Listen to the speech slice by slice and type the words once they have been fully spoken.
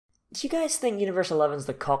Do you guys think Universe 11's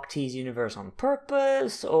the cock tease universe on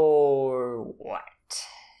purpose, or what?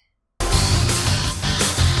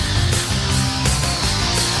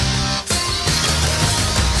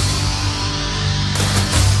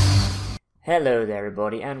 Hello there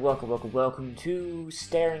everybody, and welcome to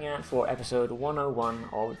Staring At for episode 101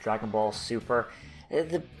 of Dragon Ball Super.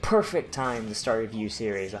 The perfect time to start a review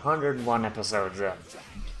series, 101 episodes in.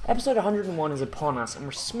 Episode 101 is upon us, and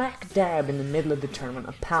we're smack dab in the middle of the Tournament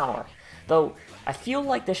of Power. Though, I feel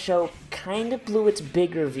like the show kinda blew its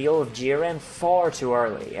big reveal of Jiren far too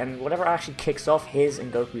early, and whatever actually kicks off his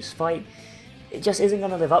and Goku's fight, it just isn't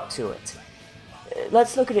gonna live up to it.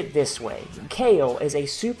 Let's look at it this way. Kale is a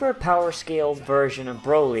super power scaled version of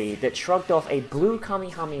Broly that shrugged off a blue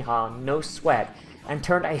Kamehameha, no sweat, and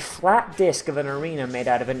turned a flat disc of an arena made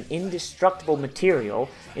out of an indestructible material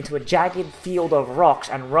into a jagged field of rocks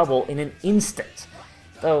and rubble in an instant.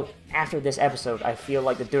 Though, after this episode, I feel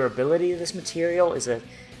like the durability of this material is a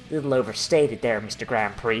little overstated there, Mr.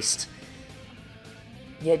 Grand Priest.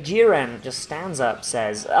 Yet Jiren just stands up,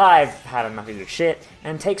 says, "I've had enough of your shit,"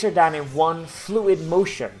 and takes her down in one fluid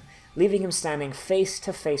motion, leaving him standing face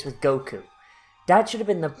to face with Goku. That should have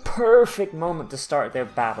been the perfect moment to start their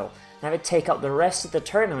battle, and have it take up the rest of the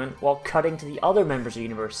tournament while cutting to the other members of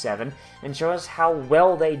Universe 7 and show us how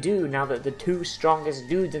well they do now that the two strongest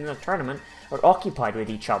dudes in the tournament are occupied with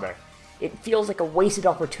each other. It feels like a wasted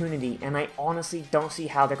opportunity, and I honestly don't see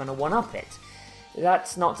how they're going to one-up it.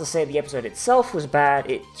 That's not to say the episode itself was bad,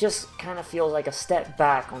 it just kind of feels like a step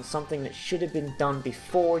back on something that should have been done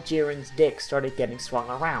before Jiren's dick started getting swung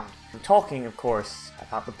around. I'm talking, of course,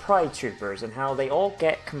 about the Pride Troopers and how they all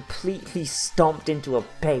get completely stomped into a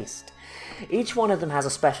paste. Each one of them has a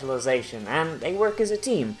specialization, and they work as a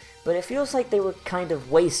team, but it feels like they were kind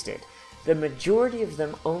of wasted. The majority of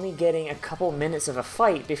them only getting a couple minutes of a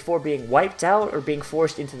fight before being wiped out or being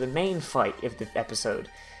forced into the main fight of the episode.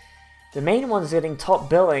 The main ones getting top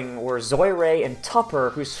billing were Zoirei and Topper,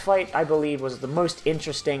 whose fight I believe was the most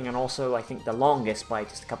interesting and also I think the longest by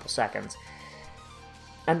just a couple seconds.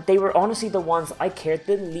 And they were honestly the ones I cared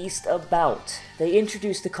the least about. They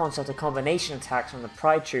introduced the concept of combination attacks from the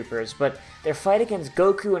Pride Troopers, but their fight against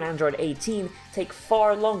Goku and Android 18 take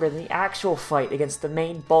far longer than the actual fight against the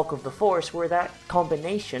main bulk of the force where that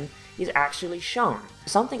combination is actually shown.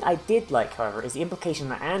 Something I did like, however, is the implication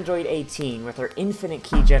that Android 18 with her infinite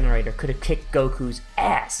ki generator could have kicked Goku's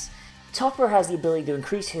ass. Topper has the ability to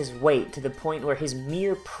increase his weight to the point where his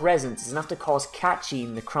mere presence is enough to cause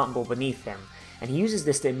Kachin to crumble beneath him, and he uses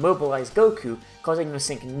this to immobilize Goku, causing him to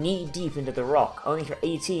sink knee-deep into the rock, only for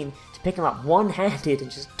 18 to pick him up one-handed and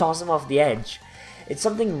just toss him off the edge. It's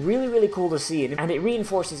something really cool to see, and it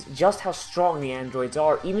reinforces just how strong the androids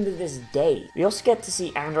are, even to this day. We also get to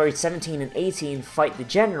see Android 17 and 18 fight the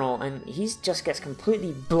General, and he just gets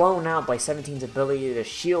completely blown out by 17's ability to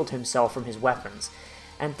shield himself from his weapons,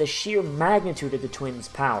 and the sheer magnitude of the twins'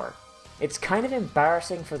 power. It's kind of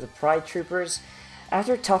embarrassing for the Pride Troopers.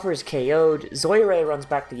 After Topper is KO'd, Zoirei runs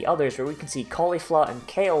back to the others where we can see Caulifla and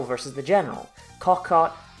Kale versus the General,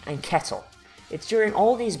 Kokot and Kettle. It's during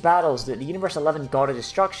all these battles that the Universe 11 God of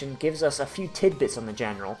Destruction gives us a few tidbits on the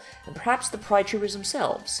General, and perhaps the Pride Troopers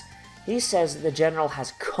themselves. He says that the General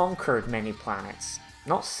has conquered many planets,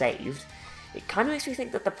 not saved. It kind of makes me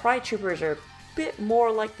think that the Pride Troopers are a bit more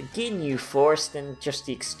like the Ginyu Force than just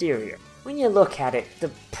the exterior. When you look at it,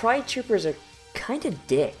 the Pride Troopers are kind of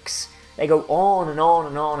dicks. They go on and on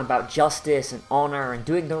and on about justice and honor and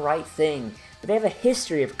doing the right thing, but they have a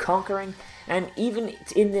history of conquering, and even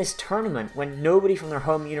in this tournament, when nobody from their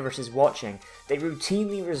home universe is watching, they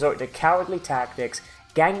routinely resort to cowardly tactics,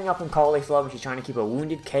 ganging up on Caulifla when she's trying to keep a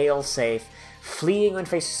wounded Kale safe, fleeing when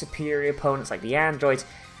facing superior opponents like the androids,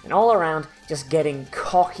 and all around just getting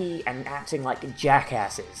cocky and acting like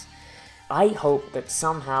jackasses. I hope that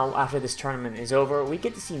somehow, after this tournament is over, we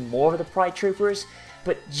get to see more of the Pride Troopers,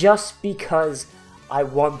 but just because I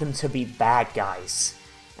want them to be bad guys.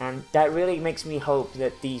 And that really makes me hope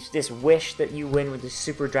that this wish that you win with the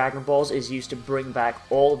Super Dragon Balls is used to bring back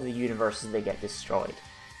all of the universes that get destroyed.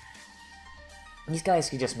 These guys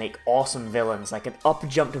could just make awesome villains, like an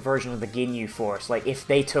up-jumped version of the Ginyu Force, like if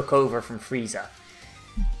they took over from Frieza.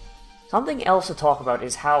 Something else to talk about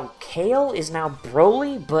is how Kale is now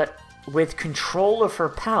Broly, but with control of her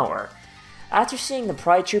power. After seeing the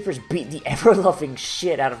Pride Troopers beat the ever-loving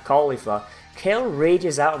shit out of Caulifla, Kale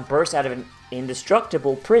rages out and bursts out of an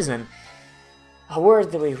indestructible prison, a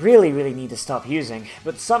word that we really need to stop using,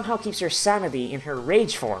 but somehow keeps her sanity in her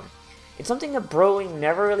rage form. It's something that Broly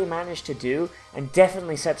never really managed to do, and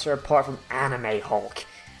definitely sets her apart from Anime Hulk,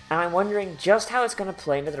 and I'm wondering just how it's going to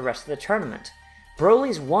play into the rest of the tournament.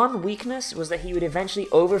 Broly's one weakness was that he would eventually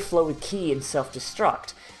overflow with ki and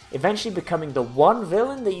self-destruct, eventually becoming the one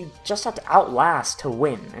villain that you just had to outlast to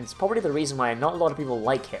win, and it's probably the reason why not a lot of people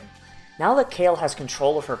like him. Now that Kale has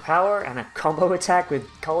control of her power and a combo attack with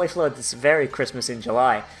Cauliflower this very Christmas in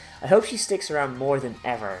July, I hope she sticks around more than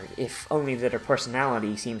ever, if only that her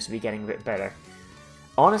personality seems to be getting a bit better.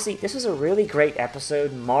 Honestly, this was a really great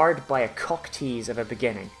episode, marred by a cock tease of a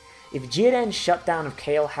beginning. If Jiren's shutdown of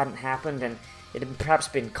Kale hadn't happened and it had perhaps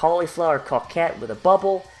been Cauliflower Coquette with a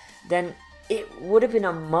bubble, then it would have been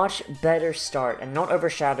a much better start and not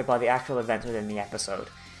overshadowed by the actual events within the episode.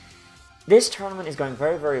 This tournament is going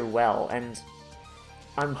very, very well, and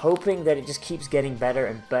I'm hoping that it just keeps getting better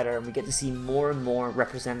and better, and we get to see more and more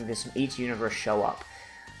representatives from each universe show up.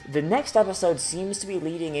 The next episode seems to be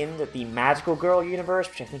leading in that the Magical Girl universe,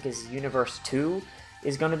 which I think is Universe 2,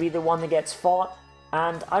 is going to be the one that gets fought,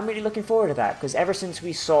 and I'm really looking forward to that, because ever since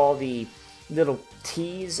we saw the little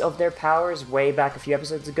tease of their powers way back a few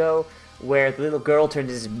episodes ago, where the little girl turned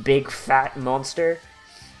into this big fat monster,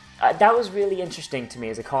 that was really interesting to me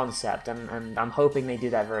as a concept, and I'm hoping they do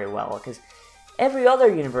that very well, because every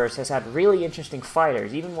other universe has had really interesting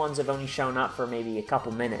fighters, even ones that have only shown up for maybe a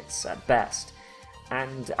couple minutes at best,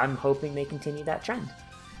 and I'm hoping they continue that trend.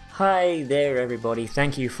 Hi there everybody,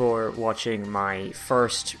 thank you for watching my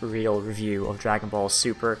first real review of Dragon Ball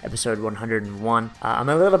Super episode 101. I'm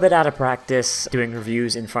a little bit out of practice doing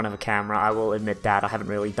reviews in front of a camera, I will admit that. I haven't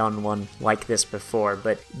really done one like this before,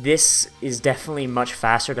 but this is definitely much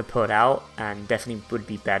faster to put out and definitely would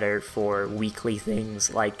be better for weekly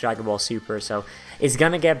things like Dragon Ball Super, so it's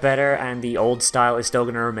gonna get better and the old style is still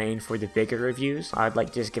gonna remain for the bigger reviews. I'd like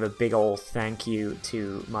to just give a big ol' thank you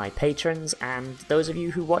to my patrons and those of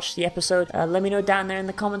you who watched the episode. Let me know down there in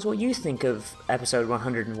the comments what you think of episode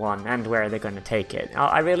 101 and where they're gonna take it.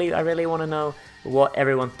 I really want to know what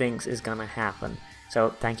everyone thinks is gonna happen. So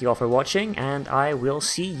thank you all for watching and I will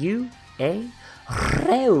see you around.